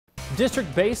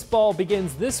District baseball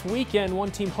begins this weekend.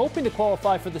 One team hoping to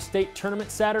qualify for the state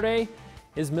tournament Saturday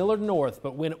is Millard North.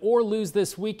 But win or lose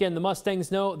this weekend, the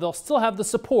Mustangs know they'll still have the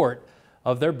support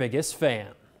of their biggest fan.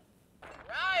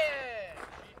 Ryan!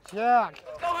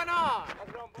 What's going on?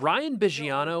 Ryan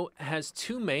Bigiano has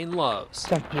two main loves.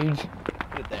 Get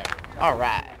there. All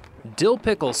right. Dill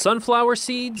pickle sunflower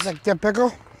seeds Like dill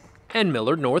pickle? and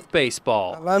Millard North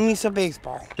baseball. I love me some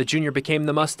baseball. The junior became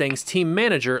the Mustangs team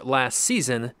manager last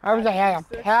season I had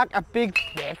a pack of big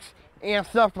sticks and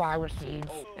sunflower seeds.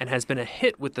 and has been a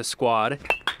hit with the squad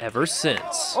ever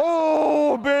since.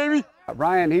 Oh, baby!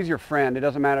 Ryan, he's your friend. It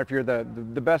doesn't matter if you're the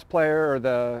best player or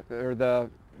the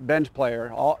bench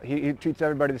player. He treats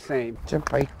everybody the same.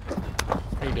 Simply.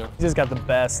 How you doing? He's just got the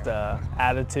best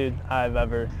attitude I've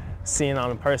ever seen on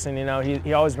a person. You know,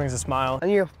 he always brings a smile. I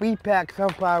need a 3-pack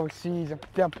sunflower seeds and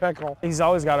dill pickle. He's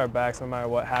always got our backs no matter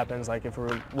what happens, like if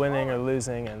we're winning or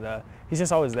losing, and he's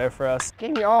just always there for us.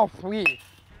 Give me all 3.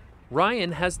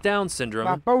 Ryan has Down My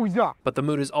syndrome, bow's up. but the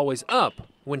mood is always up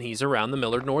when he's around the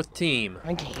Millard North team.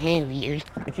 I can't handle you.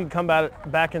 If you come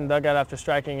back in the dugout after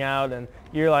striking out and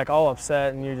you're like all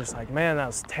upset and you're just like, man, that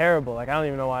was terrible. Like, I don't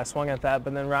even know why I swung at that.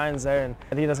 But then Ryan's there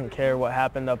and he doesn't care what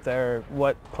happened up there, or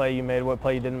what play you made, what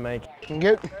play you didn't make.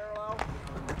 Good.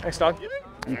 Thanks, dog.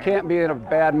 You can't be in a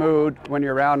bad mood when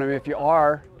you're around him. If you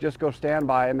are, just go stand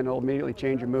by him and it'll immediately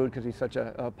change your mood because he's such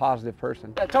a positive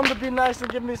person. Yeah, tell him to be nice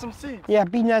and give me some seeds. Yeah,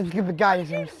 be nice to give the guy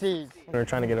some seeds. When we're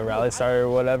trying to get a rally started or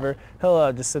whatever,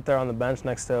 he'll just sit there on the bench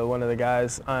next to one of the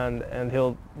guys and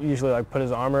he'll usually like put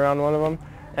his arm around one of them.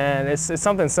 And it's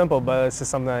something simple, but it's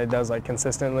just something that he does like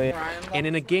consistently. And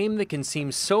in a game that can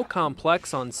seem so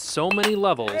complex on so many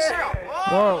levels,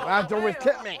 Whoa, that's always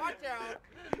hit me.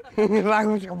 Like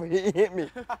was gonna hit me.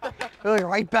 Like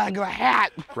right back of a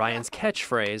hat. Ryan's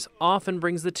catchphrase often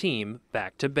brings the team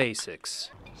back to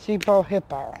basics. Sheepo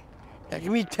hippo. Yeah,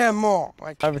 give me 10 more.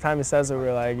 Like, Every time he says it,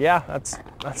 we're like, yeah,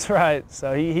 that's right.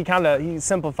 So he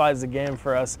simplifies the game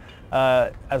for us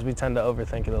as we tend to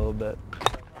overthink it a little bit.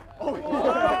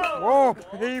 whoa,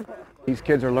 babe. These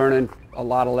kids are learning a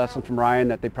lot of lessons from Ryan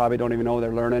that they probably don't even know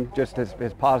they're learning. Just his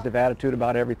positive attitude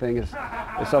about everything is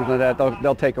something that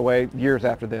they'll take away years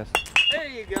after this. There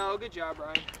you go. Good job,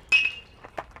 Ryan.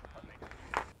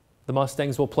 The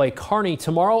Mustangs will play Kearney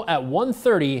tomorrow at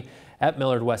 1:30 at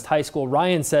Millard West High School.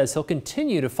 Ryan says he'll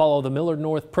continue to follow the Millard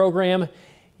North program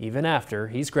even after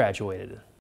he's graduated.